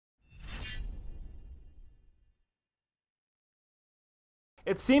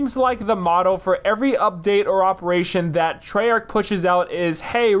It seems like the motto for every update or operation that Treyarch pushes out is,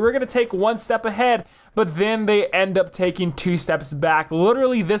 hey, we're gonna take one step ahead, but then they end up taking 2 steps back.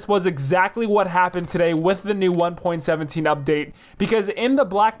 Literally, this was exactly what happened today with the new 1.17 update, because in the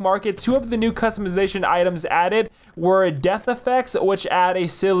black market, 2 of the new customization items added were death effects, which add a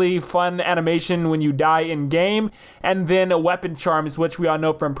silly, fun animation when you die in game, and then weapon charms, which we all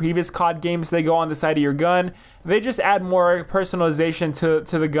know from previous COD games. They go on the side of your gun. They just add more personalization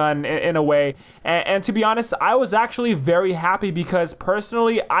to the gun in a way. And to be honest, I was actually very happy because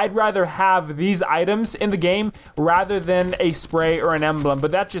personally, I'd rather have these items in the game rather than a spray or an emblem.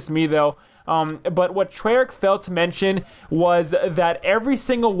 But that's just me though. But what Treyarch failed to mention was that every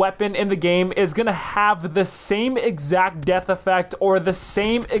single weapon in the game is gonna have the same exact death effect or the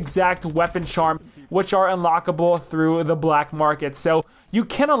same exact weapon charm, which are unlockable through the black market. So you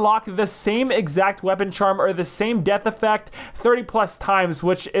can unlock the same exact weapon charm or the same death effect 30 plus times,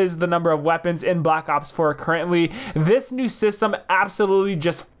 which is the number of weapons in Black Ops 4 currently. This new system absolutely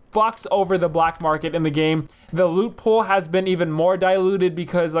just fucks over the black market in the game. The loot pool has been even more diluted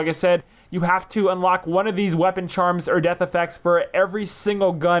because, like I said, you have to unlock one of these weapon charms or death effects for every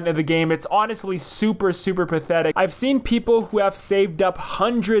single gun in the game. It's honestly super pathetic. I've seen people who have saved up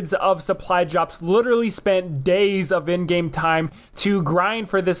hundreds of supply drops, literally spent days of in-game time to grind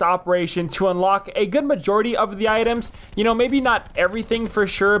for this operation to unlock a good majority of the items. You know, maybe not everything for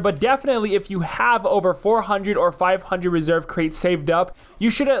sure, but definitely if you have over 400 or 500 reserve crates saved up, you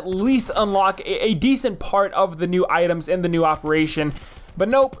should at least unlock a decent part of the new items in the new operation. But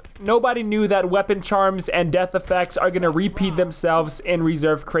nope, nobody knew that weapon charms and death effects are going to repeat themselves in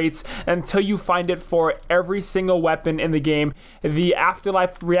reserve crates until you find it for every single weapon in the game. The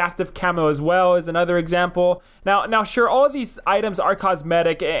Afterlife reactive camo as well is another example. Now sure, all of these items are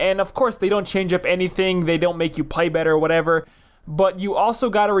cosmetic, and of course they don't change up anything, they don't make you play better or whatever. But you also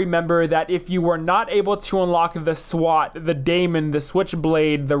got to remember that if you were not able to unlock the SWAT, the Daemon, the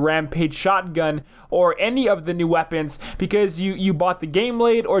Switchblade, the Rampage shotgun, or any of the new weapons because you bought the game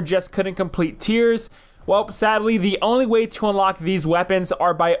late or just couldn't complete tiers, well, sadly, the only way to unlock these weapons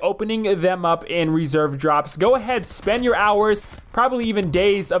are by opening them up in reserve drops. Go ahead, spend your hours, probably even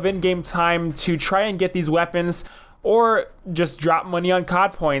days of in-game time to try and get these weapons, or just drop money on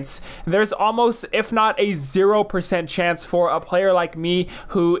COD points. There's almost, if not a 0% chance for a player like me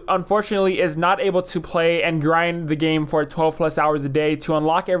who unfortunately is not able to play and grind the game for 12 plus hours a day to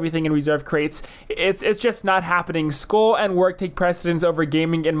unlock everything in reserve crates. It's just not happening. School and work take precedence over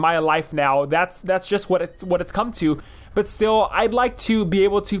gaming in my life now. That's just what it's come to. But still, I'd like to be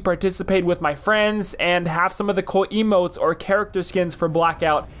able to participate with my friends and have some of the cool emotes or character skins for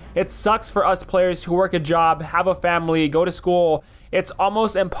Blackout. It sucks for us players who work a job, have a family, go to school. It's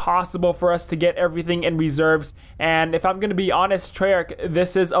almost impossible for us to get everything in reserves, and if I'm gonna be honest, Treyarch,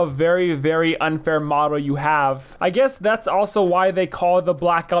 this is a very unfair model you have. I guess that's also why they call the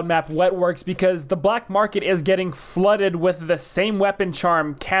Blackout map Wetworks, because the black market is getting flooded with the same weapon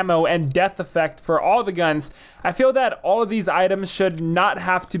charm, camo, and death effect for all the guns. I feel that all of these items should not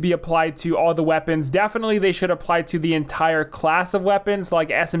have to be applied to all the weapons. Definitely they should apply to the entire class of weapons like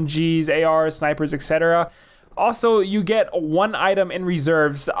SMGs, ARs, snipers, etc. Also, you get one item in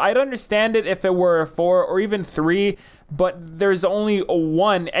reserves. I'd understand it if it were 4 or even 3, but there's only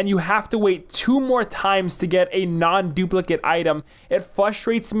 1, and you have to wait 2 more times to get a non-duplicate item. It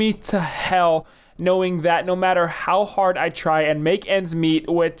frustrates me to hell knowing that no matter how hard I try and make ends meet,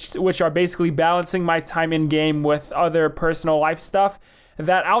 which are basically balancing my time in game with other personal life stuff,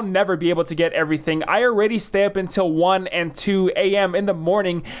 that I'll never be able to get everything. I already stay up until 1 and 2 a.m. in the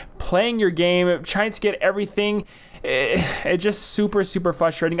morning playing your game, trying to get everything. It's just super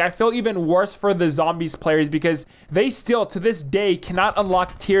frustrating. I feel even worse for the zombies players because they still to this day cannot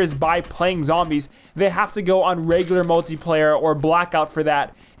unlock tiers by playing zombies. They have to go on regular multiplayer or Blackout for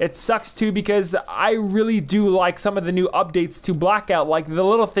that. It sucks too because I really do like some of the new updates to Blackout, like the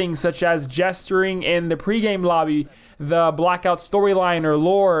little things such as gesturing in the pregame lobby, the Blackout storyline or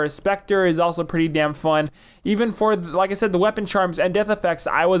lore. Spectre is also pretty damn fun. Even for, like I said, the weapon charms and death effects,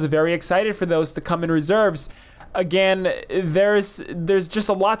 I was very excited for those to come in reserves. Again, there's just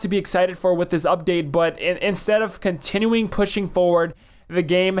a lot to be excited for with this update, but instead of continuing pushing forward, the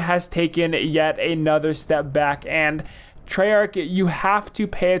game has taken yet another step back. And Treyarch, you have to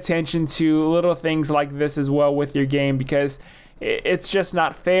pay attention to little things like this as well with your game, because it's just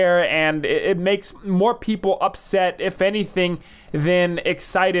not fair, and it makes more people upset, if anything, than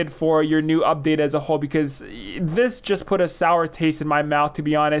excited for your new update as a whole, because this just put a sour taste in my mouth, to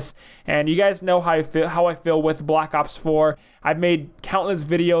be honest. And you guys know how I feel with Black Ops 4. I've made countless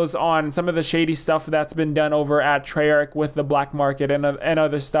videos on some of the shady stuff that's been done over at Treyarch with the black market and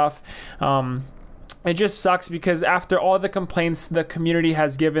other stuff. It just sucks because after all the complaints the community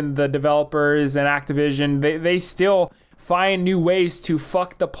has given the developers and Activision, they still find new ways to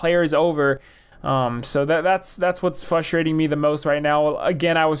fuck the players over. So that's what's frustrating me the most right now.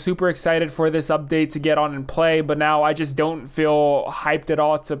 Again, I was super excited for this update to get on and play, but now I just don't feel hyped at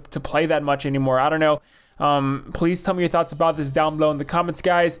all to play that much anymore. I don't know. Please tell me your thoughts about this down below in the comments,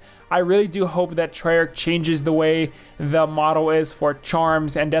 guys. I really do hope that Treyarch changes the way the model is for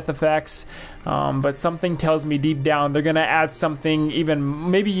charms and death effects, but something tells me deep down they're gonna add something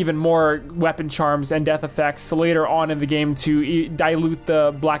maybe even more weapon charms and death effects later on in the game to dilute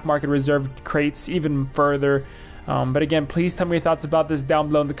the black market reserved crates even further. But again, please tell me your thoughts about this down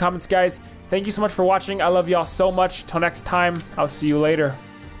below in the comments, guys. Thank you so much for watching. I love y'all so much. Till next time, I'll see you later.